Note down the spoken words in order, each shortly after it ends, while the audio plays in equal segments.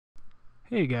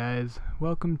Hey guys,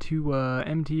 welcome to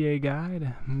MTA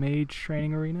Guide, Mage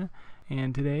Training Arena,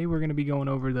 and today we're going to be going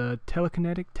over the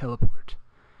Telekinetic Teleport.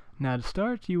 Now to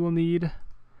start, you will need,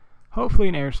 hopefully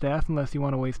an air staff, unless you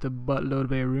want to waste a buttload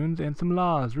of air runes, and some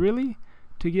laws. Really?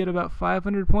 To get about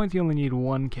 500 points, you only need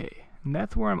 1k, and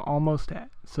that's where I'm almost at.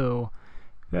 So,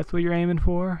 if that's what you're aiming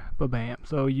for, ba-bam.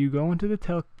 So you go into the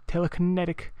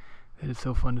Telekinetic, that is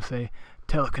so fun to say,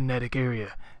 Telekinetic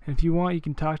area. And if you want, you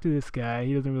can talk to this guy.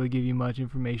 He doesn't really give you much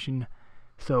information.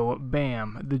 So,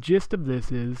 bam. The gist of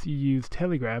this is you use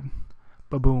Telegrab,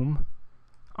 ba-boom,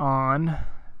 on,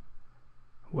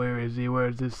 where is he?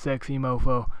 Where's this sexy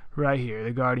mofo? Right here,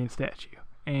 the Guardian statue.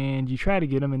 And you try to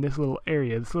get him in this little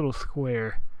area, this little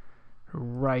square,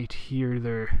 right here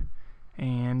there.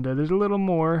 And there's a little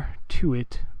more to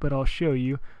it, but I'll show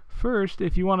you. First,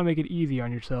 if you want to make it easy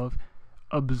on yourself,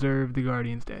 observe the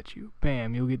Guardian statue.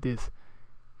 Bam, you'll get this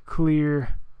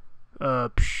clear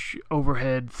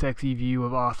overhead sexy view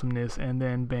of awesomeness, and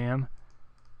then bam,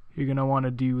 you're gonna want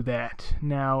to do that.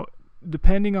 Now,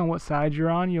 depending on what side you're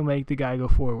on, you'll make the guy go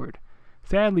forward.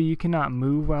 Sadly, you cannot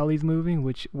move while he's moving,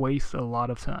 which wastes a lot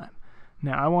of time.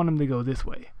 Now, I want him to go this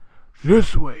way.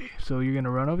 So you're gonna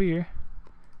run over here.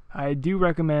 I do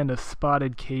recommend a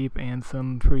spotted cape and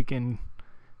some freaking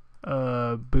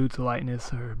boots of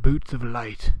lightness, or boots of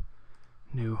light.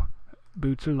 No,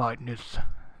 boots of lightness.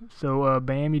 So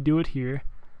bam, you do it here,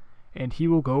 and he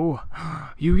will go.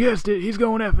 You guessed it, he's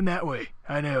going effing that way.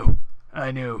 I know,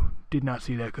 did not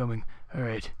see that coming.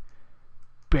 Alright,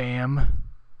 bam,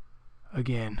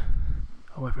 again.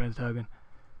 All my friends talking.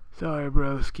 Sorry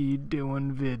broski,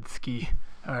 doing vidski.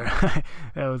 Alright,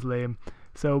 that was lame.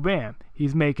 So bam,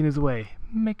 he's making his way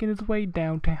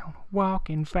downtown,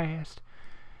 walking fast,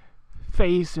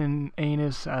 face and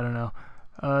anus, I don't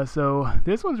know. So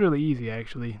this one's really easy,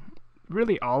 actually.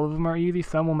 Really, all of them are easy.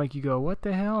 Some will make you go, what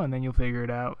the hell? And then you'll figure it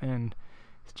out, and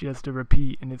it's just a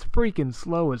repeat, and it's freaking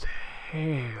slow as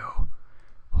hell.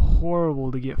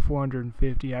 Horrible to get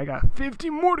 450. I got 50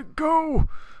 more to go.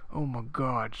 Oh my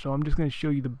god. So I'm just going to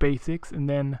show you the basics, and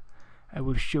then I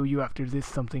will show you after this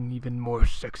something even more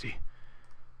sexy.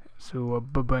 So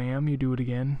ba-bam, you do it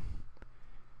again.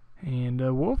 And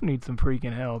Wolf needs some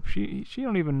freaking help. She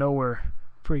don't even know where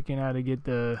freaking how to get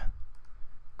the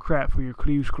crap for your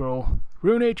clue scroll.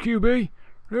 Rune HQ,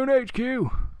 Rune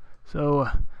HQ! So,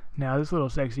 now this little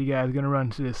sexy guy is going to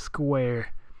run to this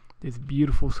square. This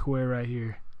beautiful square right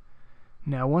here.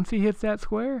 Now, once he hits that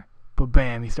square,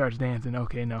 ba-bam, he starts dancing.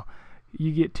 Okay, no.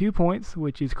 You get 2 points,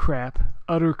 which is crap.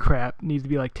 Utter crap. Needs to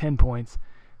be like 10 points.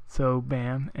 So,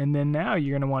 bam. And then now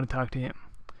you're going to want to talk to him.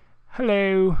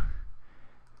 Hello.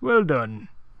 Well done.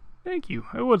 Thank you.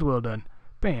 It was well done.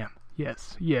 Bam.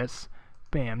 Yes.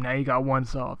 Bam. Now you got 1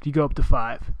 solved. You go up to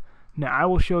 5. Now I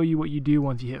will show you what you do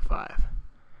once you hit 5.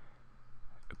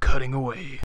 Cutting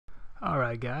away.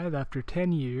 Alright guys, after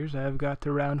 10 years I've got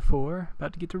to round 4.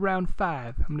 About to get to round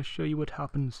 5. I'm going to show you what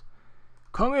happens.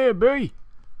 Come here, B!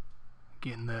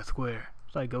 Get in that square.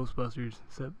 It's like Ghostbusters,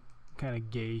 except kind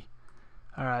of gay.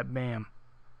 Alright, bam.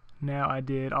 Now I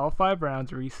did all 5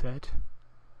 rounds reset.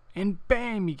 And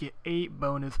bam, you get 8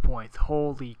 bonus points.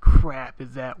 Holy crap,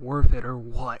 is that worth it or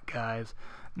what, guys?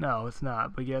 No, it's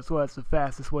not, but guess what? It's the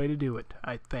fastest way to do it,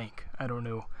 I think. I don't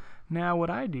know. Now, what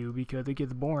I do, because it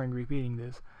gets boring repeating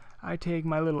this, I take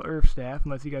my little earth staff,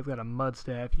 unless you guys got a mud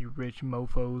staff, you rich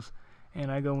mofos,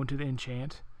 and I go into the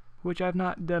enchant, which I've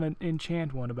not done an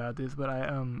enchant one about this, but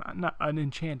not an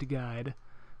enchant guide,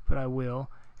 but I will,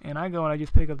 and I go and I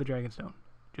just pick up the dragonstone.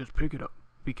 Just pick it up.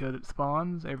 Because it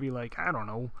spawns every, like, I don't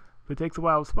know, but it takes a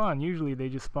while to spawn. Usually they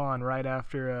just spawn right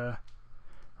after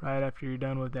you're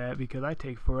done with that, because I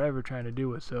take forever trying to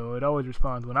do it, so it always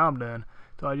responds when I'm done.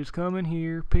 So I just come in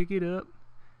here, pick it up,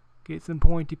 get some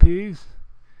pointy pigs,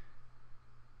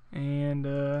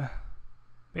 and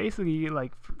basically you get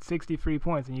like 63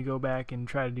 points, and you go back and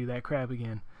try to do that crap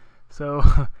again. So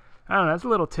I don't know, that's a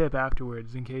little tip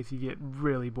afterwards in case you get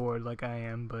really bored like I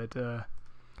am, but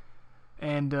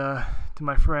and to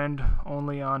my friend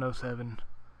only on 07,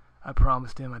 I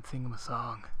promised him I'd sing him a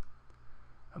song,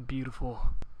 a beautiful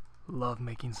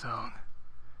love-making song.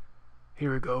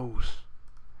 Here it goes.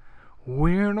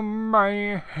 When a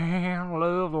man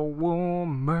loves a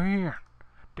woman,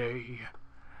 they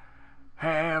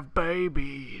have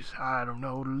babies. I don't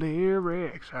know the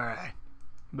lyrics. Alright,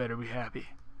 better be happy.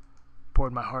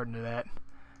 Poured my heart into that.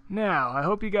 Now, I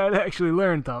hope you guys actually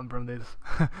learned something from this.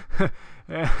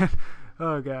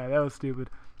 Oh god, that was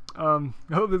stupid. I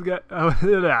hope this got...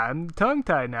 I'm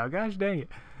tongue-tied now, gosh dang it.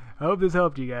 I hope this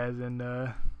helped you guys, and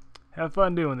have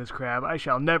fun doing this crap. I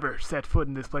shall never set foot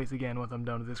in this place again once I'm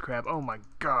done with this crap. Oh my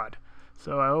god.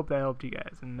 So I hope that helped you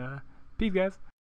guys, and Peace, guys.